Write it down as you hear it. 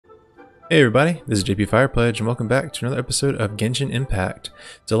Hey everybody, this is JP Firepledge and welcome back to another episode of Genshin Impact.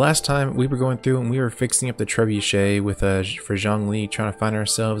 So last time we were going through and we were fixing up the trebuchet with for Zhongli, trying to find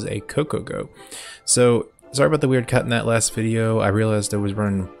ourselves a Kokogo. So sorry about the weird cut in that last video. I realized it was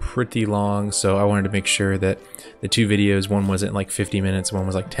running pretty long, so I wanted to make sure that the two videos, one wasn't like 50 minutes, one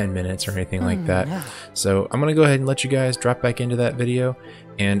was like 10 minutes or anything like that. Yeah. So I'm gonna go ahead and let you guys drop back into that video,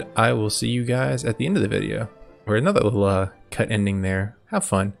 and I will see you guys at the end of the video. Or another little cut ending there. Have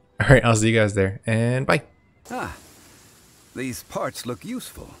fun. Alright, I'll see you guys there, and bye. These parts look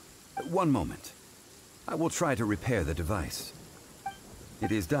useful. One moment. I will try to repair the device.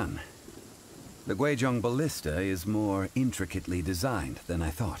 It is done. The Guizhong ballista is more intricately designed than I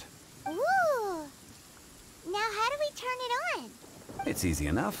thought. Ooh! Now how do we turn it on? It's easy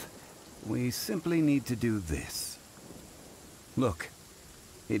enough. We simply need to do this. Look,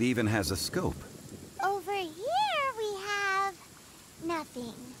 it even has a scope. Over here we have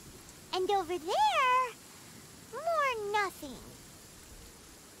nothing. And over there, more nothing.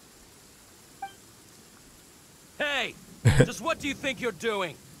 Hey! Just what do you think you're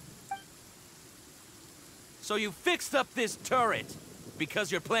doing? So you fixed up this turret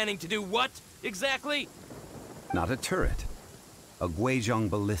because you're planning to do what, exactly? Not a turret. A Guizhong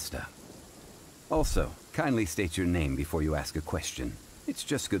ballista. Also, kindly state your name before you ask a question. It's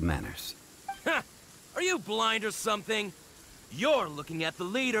just good manners. Ha! Are you blind or something? You're looking at the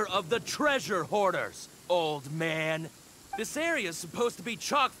leader of the treasure hoarders, old man. This area's supposed to be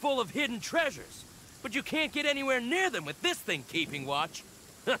chock full of hidden treasures, but you can't get anywhere near them with this thing keeping watch.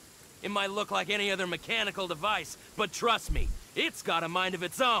 It might look like any other mechanical device, but trust me, it's got a mind of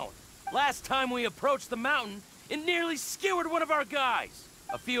its own. Last time we approached the mountain, it nearly skewered one of our guys.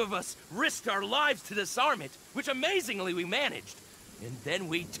 A few of us risked our lives to disarm it, which amazingly we managed. And then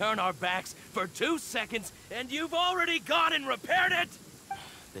we turn our backs for 2 seconds, and you've already gone and repaired it!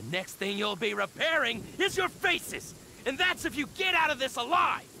 The next thing you'll be repairing is your faces! And that's if you get out of this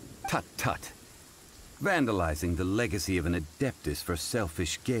alive! Tut tut. Vandalizing the legacy of an Adeptus for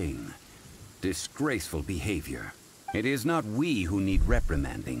selfish gain. Disgraceful behavior. It is not we who need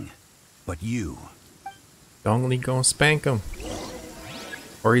reprimanding, but you. Zhongli gonna spank him.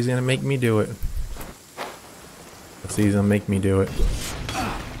 Or he's gonna make me do it. Let's see, he's gonna make me do it.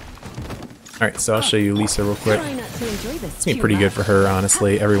 Alright, so I'll show you Lisa real quick. It's gonna be pretty good for her,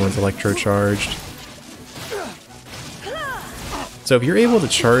 honestly. Everyone's electro-charged. So if you're able to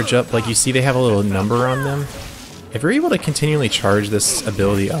charge up, like you see they have a little number on them. If you're able to continually charge this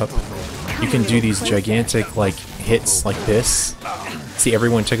ability up, you can do these gigantic like hits like this. See,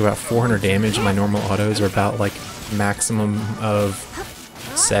 everyone took about 400 damage, and my normal autos are about like maximum of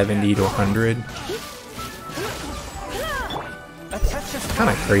 70 to 100. Kind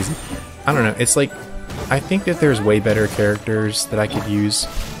of crazy. I don't know, it's like, I think that there's way better characters that I could use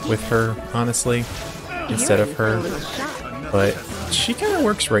with her, honestly, instead of her, but she kind of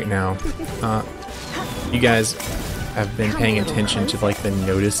works right now. You guys have been paying attention to like the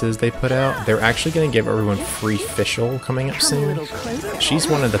notices they put out. They're actually going to give everyone free Fischl coming up soon. She's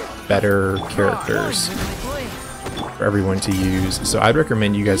one of the better characters for everyone to use, so I'd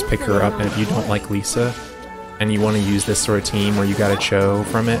recommend you guys pick her up. And if you don't like Lisa and you want to use this sort of team where you got a Cho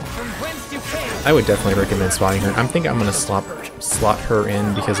from it, I would definitely recommend swatting her. I'm thinking I'm going to slot her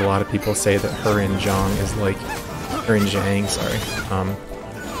in because a lot of people say that her and Zhang is like, or in Zhang, sorry,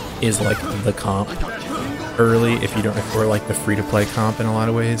 is like the comp early if you don't, if we're like the free-to-play comp in a lot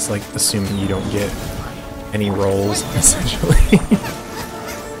of ways, like assuming you don't get any roles, essentially.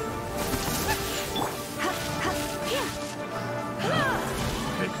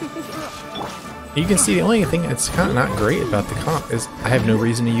 You can see the only thing that's kind of not great about the comp is I have no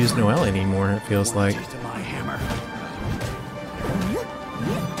reason to use Noelle anymore, it feels like.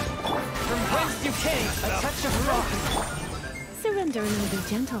 Surrender and will be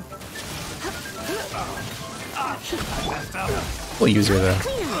gentle. We'll use her though.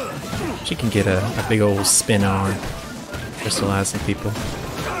 She can get a big old spin on. Crystal has some people.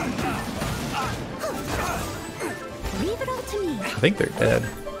 Leave it all to me. I think they're dead.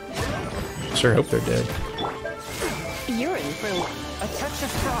 Sure hope they're dead. You're in for a touch of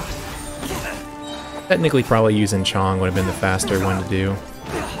frost. Technically, probably using Chong would have been the faster one to do.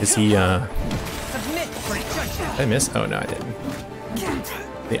 Is he, Did I miss? Oh, no, I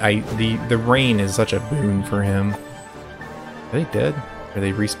didn't. The rain is such a boon for him. Are they dead? Or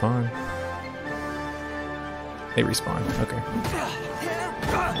they respawn? They respawn, okay.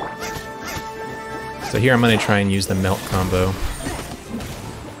 So here I'm gonna try and use the melt combo.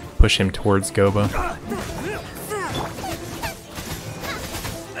 Push him towards Goba.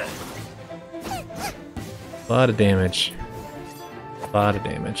 A lot of damage. A lot of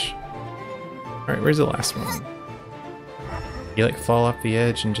damage. Alright, where's the last one? You like fall off the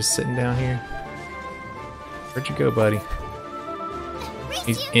edge and just sitting down here? Where'd you go, buddy?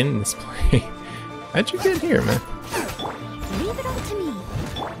 He's in this place. How'd you get here, man? Leave it all to me.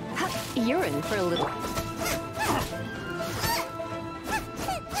 You're in for a little.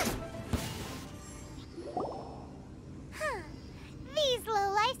 These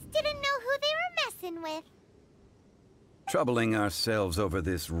lowlifes didn't know who they were messing with. Troubling ourselves over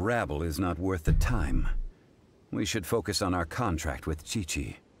this rabble is not worth the time. We should focus on our contract with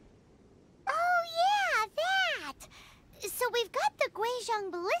Chi-Chi. Oh yeah, that! So we've got the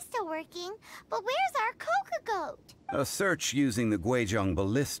Guizhong Ballista working, but where's our Coca Goat? A search using the Guizhong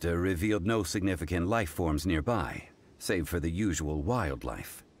Ballista revealed no significant life forms nearby, save for the usual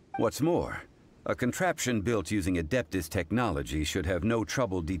wildlife. What's more, a contraption built using Adeptus technology should have no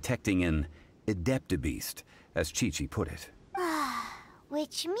trouble detecting an Adeptabeast, as Chi-Chi put it.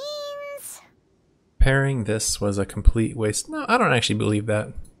 Which means... Pairing this was a complete waste. No, I don't actually believe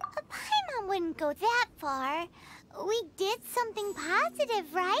that. Paimon wouldn't go that far. We did something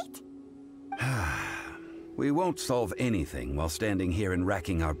positive, right? We won't solve anything while standing here and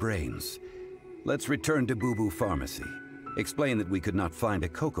racking our brains. Let's return to Boo Boo Pharmacy, explain that we could not find a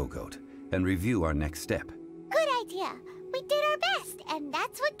Coco Goat, and review our next step. Good idea. We did our best, and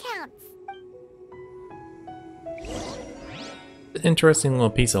that's what counts. Interesting little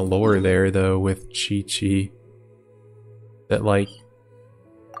piece of lore there, though, with Chi-Chi. That, like,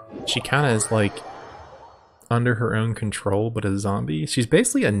 she kind of is, like, under her own control, but a zombie. She's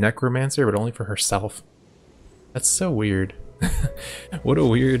basically a necromancer, but only for herself. That's so weird. What a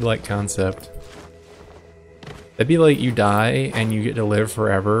weird, like, concept. That'd be like you die and you get to live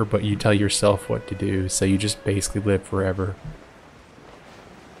forever, but you tell yourself what to do, so you just basically live forever.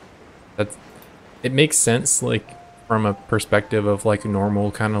 That's... It makes sense, like, from a perspective of, like,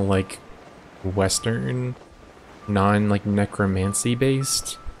 normal kind of, like, Western, like,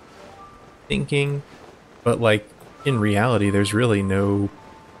 necromancy-based thinking. But, like, in reality, there's really no...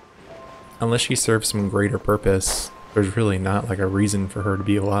 Unless she serves some greater purpose, there's really not, like, a reason for her to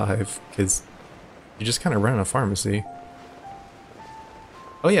be alive, because you just kind of run a pharmacy.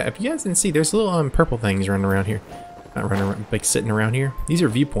 Oh yeah, if you guys didn't see, there's little purple things running around here. Not running around, like sitting around here. These are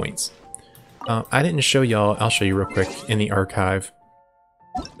viewpoints. I didn't show y'all, I'll show you real quick in the archive.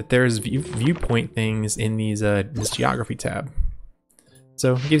 But there's viewpoint things in these this geography tab.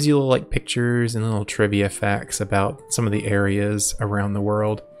 So it gives you little like pictures and little trivia facts about some of the areas around the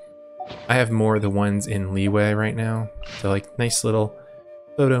world. I have more of the ones in Leeway right now. So like nice little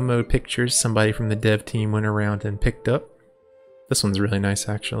photo mode pictures somebody from the dev team went around and picked up. This one's really nice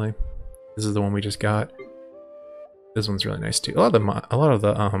actually. This is the one we just got. This one's really nice too. A lot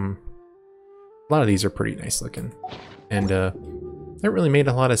of these are pretty nice looking. And they haven't really made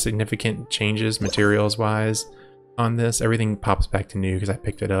a lot of significant changes materials wise on this. Everything pops back to new because I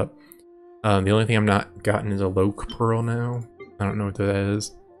picked it up. The only thing I'm not gotten is a Loke Pearl now. I don't know what that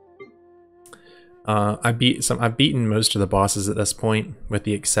is. I've beaten most of the bosses at this point, with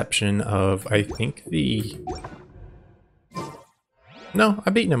the exception of, I think no,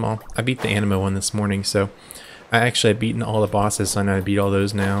 I've beaten them all. I beat the Anima one this morning, so I actually have beaten all the bosses, so I know how to beat all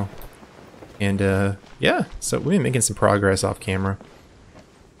those now. And yeah, so we've been making some progress off camera.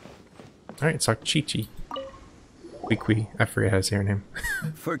 Alright, let's talk to Chi-Chi. Kui, I forget how to say her name.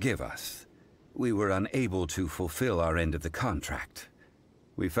 Forgive us. We were unable to fulfill our end of the contract.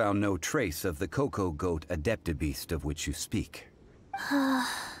 We found no trace of the Coco Goat Adeptabeast of which you speak.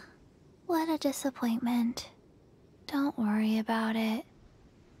 What a disappointment. Don't worry about it.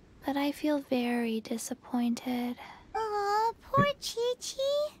 But I feel very disappointed. Aw, poor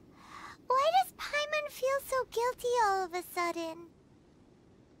Chi-Chi. Why does Paimon feel so guilty all of a sudden?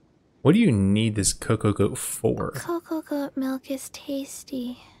 What do you need this Coco Goat for? Coco Goat milk is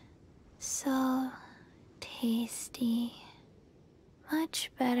tasty. So tasty.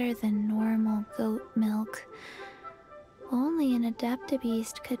 Much better than normal goat milk. Only an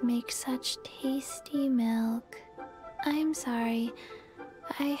Adeptabeast could make such tasty milk. I'm sorry.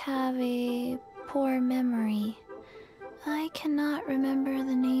 I have a poor memory. I cannot remember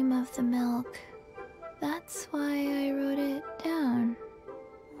the name of the milk. That's why I wrote it down.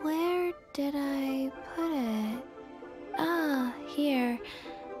 Where did I put it? Ah, here.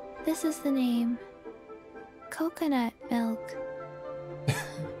 This is the name. Coconut milk.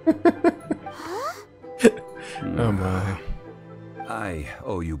 Huh? Oh my. I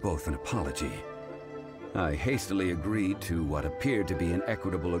owe you both an apology. I hastily agreed to what appeared to be an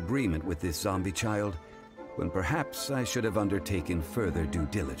equitable agreement with this zombie child, when perhaps I should have undertaken further due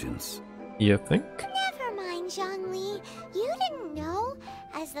diligence. You think? Never mind, Zhongli. You didn't know.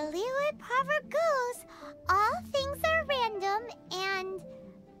 A as the Liyue proverb goes, all things are random and,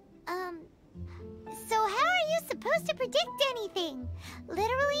 so how are you supposed to predict anything?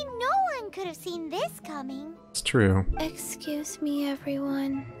 Literally no one could have seen this coming. It's true. Excuse me,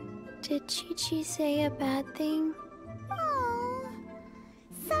 everyone. Did Chi-Chi say a bad thing? Oh,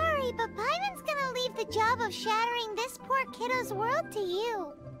 sorry, but Paimon's gonna leave the job of shattering this poor kiddo's world to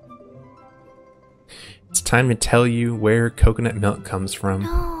you. It's time to tell you where coconut milk comes from.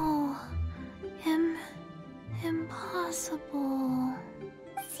 No. Impossible.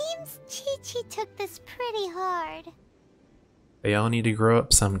 Seems Chi-Chi took this pretty hard. They all need to grow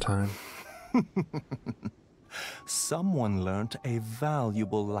up sometime. Someone learnt a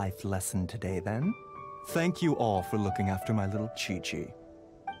valuable life lesson today, then. Thank you all for looking after my little Chi-Chi.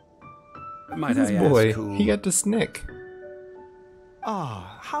 Might This I boy, ask who... he got to snick.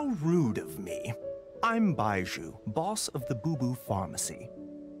 Ah, how rude of me. I'm Baiju, boss of the Boo Boo Pharmacy.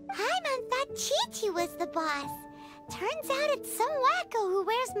 Paimon thought Chi-Chi was the boss. Turns out it's some wacko who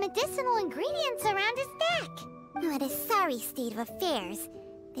wears medicinal ingredients around his neck. What a sorry state of affairs.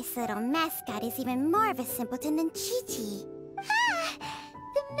 This little mascot is even more of a simpleton than Chi-Chi. Ah!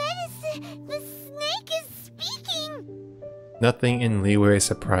 The snake is speaking! Nothing in Liyue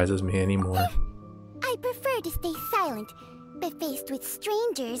surprises me anymore. I prefer to stay silent, but faced with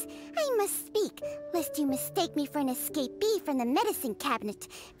strangers, I must speak, lest you mistake me for an escapee from the medicine cabinet,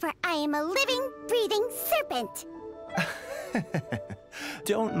 for I am a living, breathing serpent!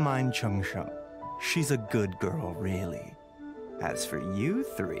 Don't mind Chung Sheng. She's a good girl, really. As for you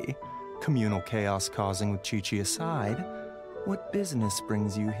three, communal chaos causing with Chi-Chi aside, what business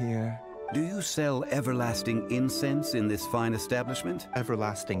brings you here? Do you sell everlasting incense in this fine establishment?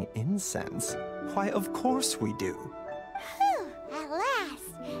 Everlasting incense? Why, of course we do. Whew, at last!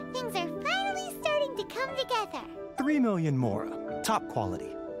 Things are finally starting to come together. 3 million mora. Top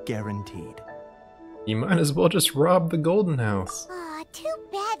quality. Guaranteed. You might as well just rob the Golden House. Aw, too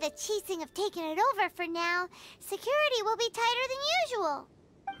bad the Chising have taken it over for now. Security will be tighter than usual.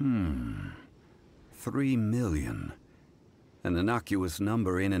 3 million. An innocuous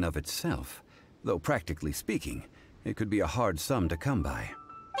number in and of itself. Though practically speaking, it could be a hard sum to come by.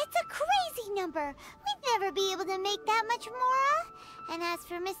 It's a crazy number. We'd never be able to make that much mora. And as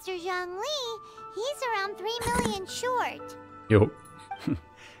for Mr. Zhang Li, he's around 3 million short. Yup.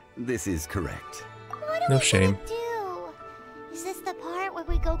 This is correct. What are No we shame. gonna do? Is this the part where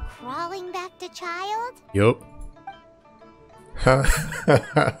we go crawling back to child? Yup.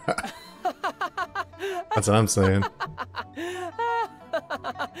 That's what I'm saying.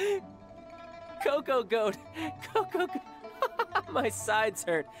 Coco Goat! Coco Goat! My sides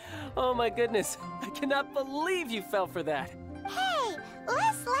hurt. Oh my goodness. I cannot believe you fell for that. Hey,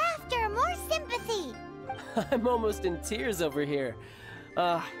 less laughter, more sympathy. I'm almost in tears over here.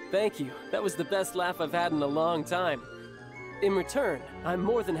 Thank you. That was the best laugh I've had in a long time. In return, I'm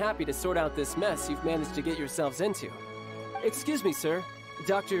more than happy to sort out this mess you've managed to get yourselves into. Excuse me, sir.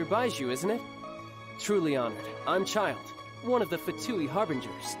 Dr. Baiju, isn't it? Truly honored. I'm Child, one of the Fatui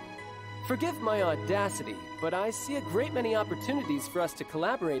Harbingers. Forgive my audacity, but I see a great many opportunities for us to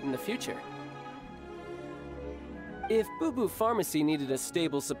collaborate in the future. If Boo Boo Pharmacy needed a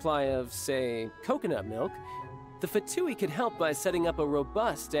stable supply of, say, coconut milk, the Fatui could help by setting up a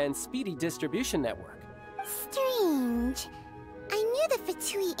robust and speedy distribution network. Strange. I knew the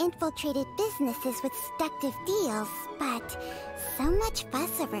Fatui infiltrated businesses with seductive deals, but so much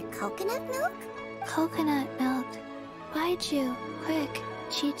fuss over coconut milk? Coconut milk. Baiju, quick.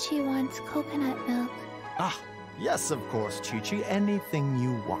 Chi-Chi wants coconut milk. Ah, yes, of course, Chi-Chi. Anything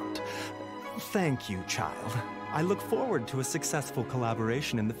you want. Thank you, child. I look forward to a successful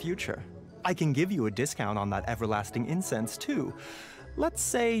collaboration in the future. I can give you a discount on that everlasting incense, too. Let's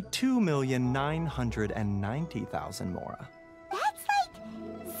say 2,990,000 mora. That's like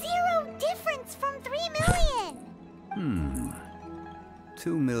zero difference from 3 million!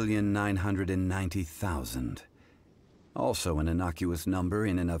 2,990,000. Also an innocuous number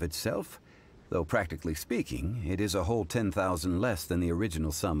in and of itself, though practically speaking, it is a whole 10,000 less than the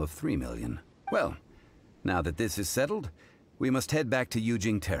original sum of 3 million. Well, now that this is settled, we must head back to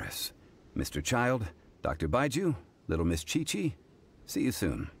Yujing Terrace. Mr. Child, Dr. Baiju, little Miss Chi-Chi, see you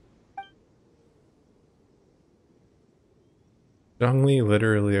soon. Zhongli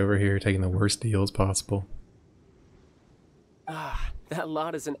literally over here taking the worst deals possible. That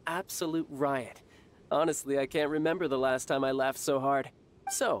lot is an absolute riot. Honestly, I can't remember the last time I laughed so hard.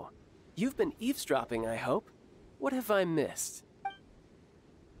 So, you've been eavesdropping, I hope? What have I missed?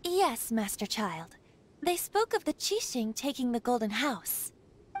 Yes, Master Child. They spoke of the Qixing taking the Golden House.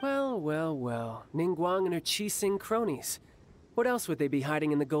 Well, well, well. Ningguang and her Qixing cronies. What else would they be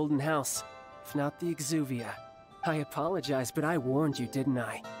hiding in the Golden House, if not the Exuvia? I apologize, but I warned you, didn't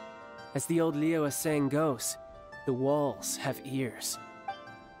I? As the old Liyue saying goes, the walls have ears.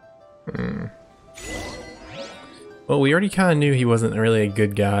 Well, we already kind of knew he wasn't really a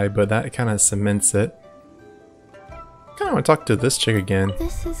good guy, but that kind of cements it. Kind of want to talk to this chick again.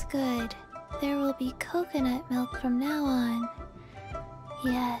 This is good. There will be coconut milk from now on.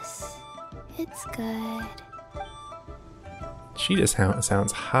 Yes, it's good. She just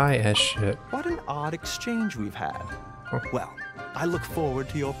sounds high as shit. What an odd exchange we've had. Well, I look forward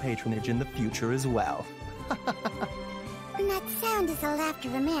to your patronage in the future as well. And that sound is the laughter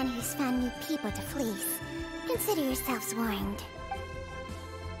of a man who's found new people to fleece. Consider yourselves warned.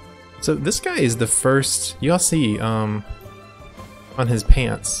 So this guy is the first, y'all see, on his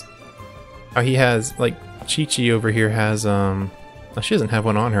pants, how he has, like, Chi-Chi over here has, well, she doesn't have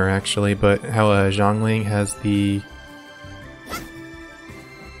one on her actually, but how Zhongling has the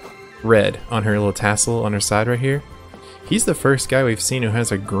red on her little tassel on her side right here. He's the first guy we've seen who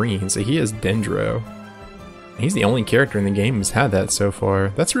has a green, so he has Dendro. He's the only character in the game who's had that so far.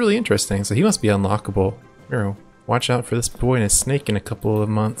 That's really interesting, so he must be unlockable. Here, watch out for this boy and his snake in a couple of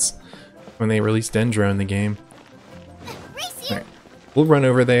months when they release Dendro in the game. Alright, we'll run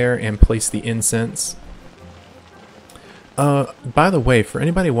over there and place the incense. By the way, for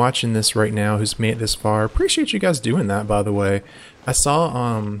anybody watching this right now who's made it this far, appreciate you guys doing that, by the way. I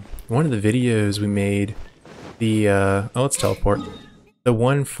saw one of the videos we made, the oh, let's teleport. The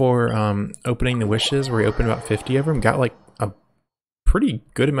one for opening the wishes, where we opened about 50 of them, got like a pretty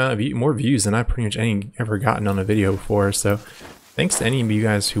good amount of more views than I've pretty much ever gotten on a video before. So thanks to any of you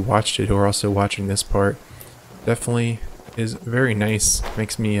guys who watched it, who are also watching this part. Definitely is very nice.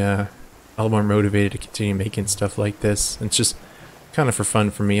 Makes me a little more motivated to continue making stuff like this. It's just kind of for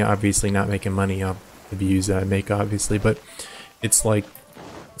fun for me, obviously not making money off the views that I make, obviously, but it's like,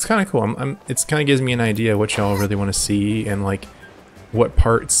 it's kind of cool. It's kind of gives me an idea what y'all really want to see, and like what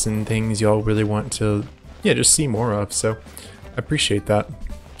parts and things y'all really want to, yeah, just see more of. So I appreciate that.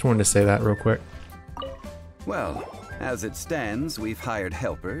 Just wanted to say that real quick. Well, as it stands, we've hired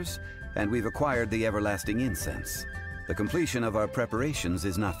helpers, and we've acquired the everlasting incense. The completion of our preparations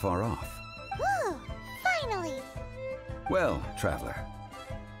is not far off. Woo! Finally! Well, traveler,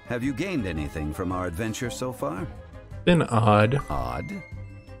 have you gained anything from our adventure so far? Been odd. Odd?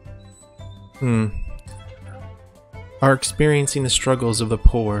 Are experiencing the struggles of the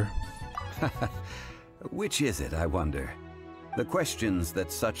poor. Which is it, I wonder? The questions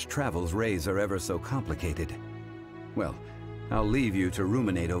that such travels raise are ever so complicated. Well, I'll leave you to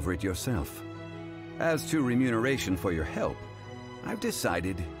ruminate over it yourself. As to remuneration for your help, I've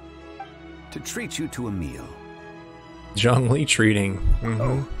decided to treat you to a meal. Zhongli treating.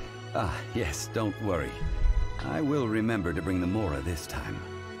 Yes, don't worry. I will remember to bring the Mora this time.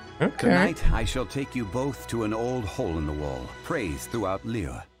 Okay. Tonight, I shall take you both to an old hole-in-the-wall, praised throughout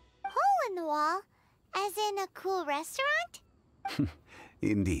Liyue. Hole in the wall? As in a cool restaurant?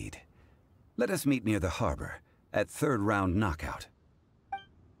 Indeed. Let us meet near the harbor, at third round knockout.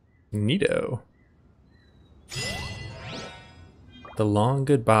 Neato. The long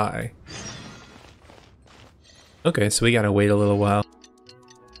goodbye. Okay, so we gotta wait a little while.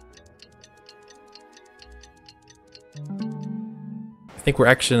 I think we're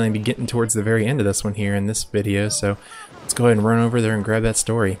actually going to be getting towards the very end of this one here in this video, so let's go ahead and run over there and grab that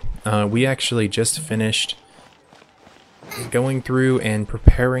story. We actually just finished going through and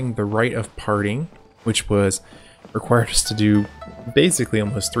preparing the Rite of Parting, which was required us to do basically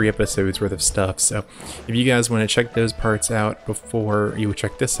almost 3 episodes worth of stuff. So if you guys want to check those parts out before you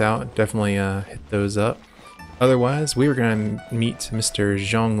check this out, definitely hit those up. Otherwise, we were going to meet Mr.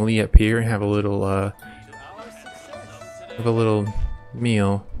 Zhongli up here and have a little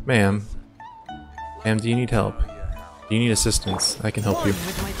meal. Ma'am, do you need help? Do you need assistance? I can help you.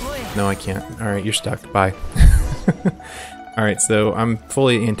 No, I can't. Alright, you're stuck. Bye. Alright, so I'm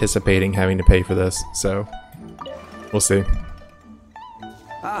fully anticipating having to pay for this, so we'll see.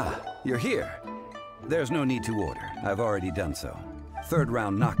 Ah, you're here. There's no need to order. I've already done so. Third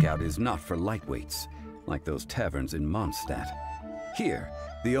round knockout is not for lightweights, like those taverns in Mondstadt. Here,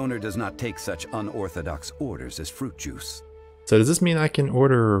 the owner does not take such unorthodox orders as fruit juice. So does this mean I can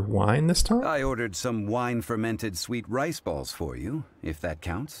order wine this time? I ordered some wine-fermented sweet rice balls for you, if that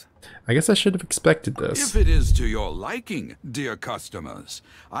counts. I guess I should have expected this. If it is to your liking, dear customers,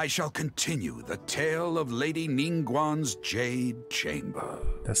 I shall continue the tale of Lady Ningguang's Jade Chamber.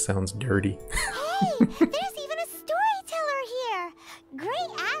 That sounds dirty. Hey, there's even a storyteller here!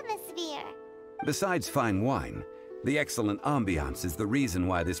 Great atmosphere! Besides fine wine, the excellent ambiance is the reason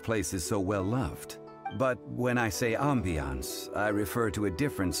why this place is so well loved. But when I say ambiance, I refer to a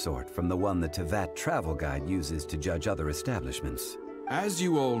different sort from the one the Tevat travel guide uses to judge other establishments. As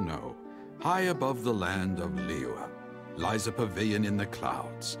you all know, high above the land of Liyue lies a pavilion in the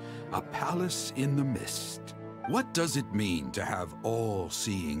clouds, a palace in the mist. What does it mean to have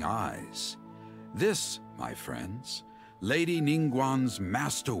all-seeing eyes? This, my friends, Lady Ningguang's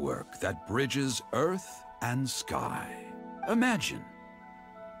masterwork that bridges earth and sky. Imagine,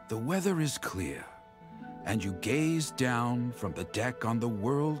 the weather is clear, and you gaze down from the deck on the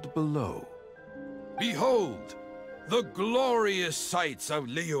world below. Behold, the glorious sights of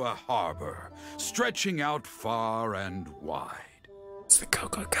Liyue Harbor, stretching out far and wide. It's the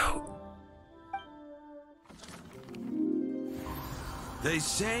Cocoa Goat. They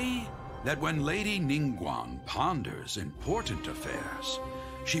say that when Lady Ningguang ponders important affairs,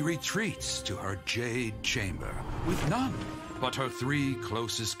 she retreats to her jade chamber with none but her 3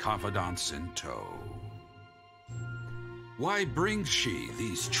 closest confidants in tow. Why brings she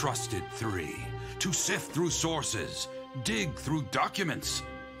these trusted 3 to sift through sources, dig through documents,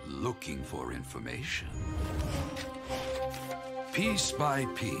 looking for information? Piece by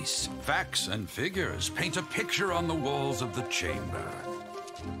piece, facts and figures paint a picture on the walls of the chamber.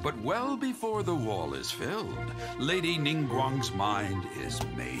 But well before the wall is filled, Lady Ningguang's mind is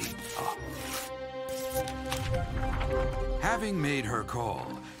made up. Having made her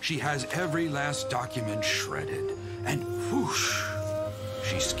call, she has every last document shredded, and whoosh,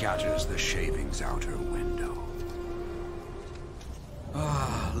 she scatters the shavings out her window.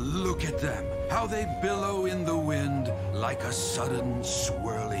 Ah, look at them, how they billow in the wind like a sudden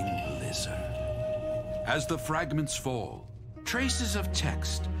swirling blizzard. As the fragments fall, traces of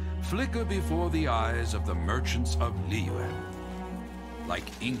text flicker before the eyes of the merchants of Liyue, like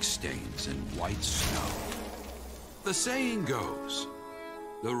ink stains in white snow. The saying goes,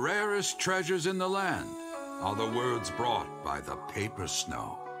 the rarest treasures in the land are the words brought by the paper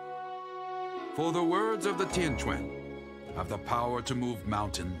snow. For the words of the Tianquan have the power to move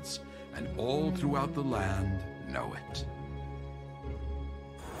mountains, and all throughout the land know it.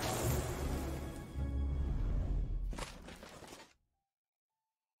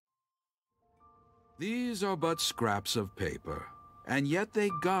 These are but scraps of paper, and yet they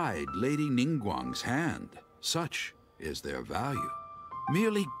guide Lady Ningguang's hand. Such is their value.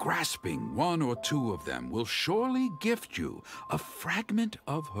 Merely grasping 1 or 2 of them will surely gift you a fragment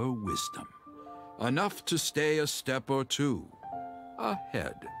of her wisdom, enough to stay a step or 2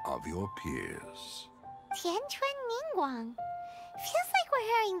 ahead of your peers. Tianquan Ningguang. Feels like we're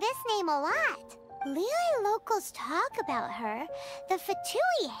hearing this name a lot. Liyue locals talk about her. The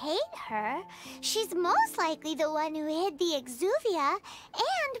Fatui hate her. She's most likely the one who hid the Exuvia,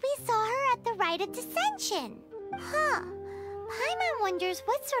 and we saw her at the Rite of Dissension. Huh. Paimon wonders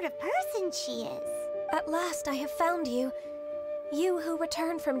what sort of person she is. At last I have found you. You who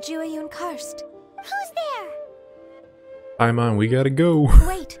returned from Jueyun Karst. Who's there? Paimon, we gotta go.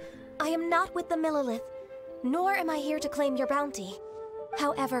 Wait, I am not with the Millelith, nor am I here to claim your bounty.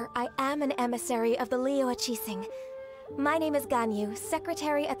 However, I am an emissary of the Liyue Qixing. My name is Ganyu,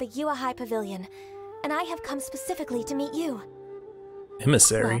 secretary at the Yuehai Pavilion, and I have come specifically to meet you.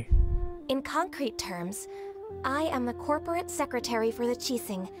 Emissary? Well, in concrete terms, I am the corporate secretary for the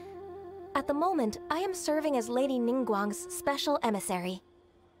Qixing. At the moment, I am serving as Lady Ningguang's special emissary.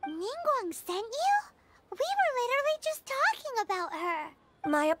 Ningguang sent you? We were literally just talking about her.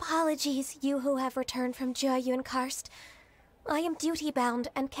 My apologies, you who have returned from Jueyun Karst. I am duty-bound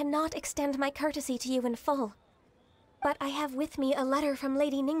and cannot extend my courtesy to you in full. But I have with me a letter from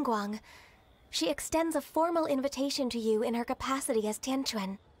Lady Ningguang. She extends a formal invitation to you in her capacity as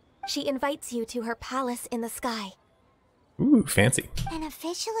Tianquan. She invites you to her palace in the sky. Ooh, fancy. An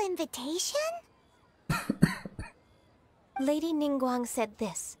official invitation? Lady Ningguang said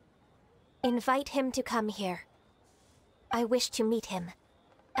this. Invite him to come here. I wish to meet him.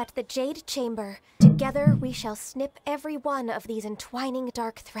 At the Jade Chamber, together we shall snip every one of these entwining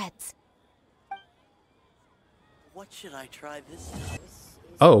dark threads. What should I try this time?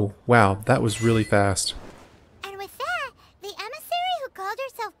 Oh, wow, that was really fast. And with that, the emissary who called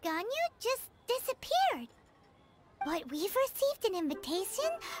herself Ganyu just disappeared. But we've received an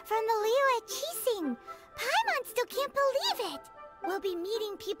invitation from the Liyue Qixing. Paimon still can't believe it. We'll be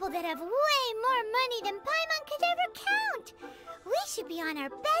meeting people that have way more money than Paimon could ever count. We should be on our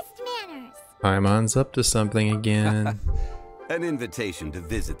best manners. Paimon's up to something again. An invitation to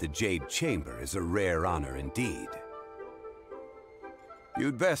visit the Jade Chamber is a rare honor indeed.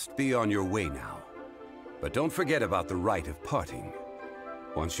 You'd best be on your way now. But don't forget about the rite of parting.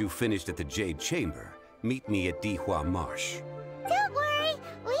 Once you've finished at the Jade Chamber, meet me at Dihua Marsh. Don't worry,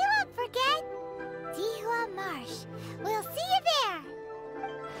 we won't forget.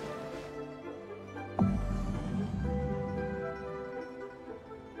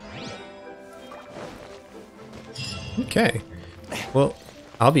 Okay. Well,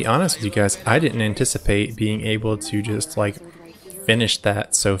 I'll be honest with you guys, I didn't anticipate being able to just like finish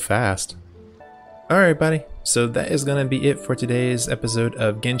that so fast. Alright buddy, so that is going to be it for today's episode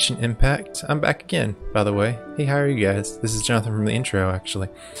of Genshin Impact. I'm back again, by the way. Hey, how are you guys? This is Jonathan from the intro, actually.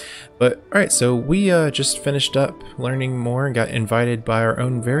 But, alright, so we just finished up learning more and got invited by our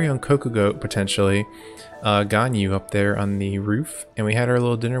own very own Coco Goat, potentially, Ganyu up there on the roof, and we had our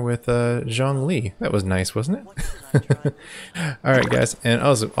little dinner with Zhongli. That was nice, wasn't it? Alright guys, and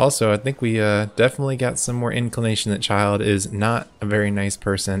also I think we definitely got some more inclination that Child is not a very nice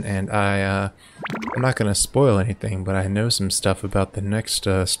person, and I'm not going to spoil anything, but I know some stuff about the next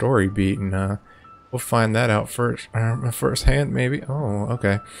story beat, and we'll find that out firsthand, maybe. Oh,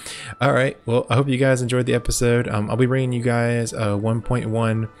 okay. Alright, well, I hope you guys enjoyed the episode. I'll be bringing you guys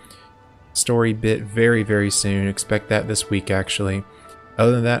 1.1 story bit very, very soon. Expect that this week, actually.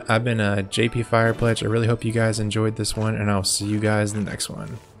 Other than that, I've been JP Firepledge. I really hope you guys enjoyed this one, and I'll see you guys in the next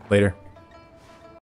one. Later.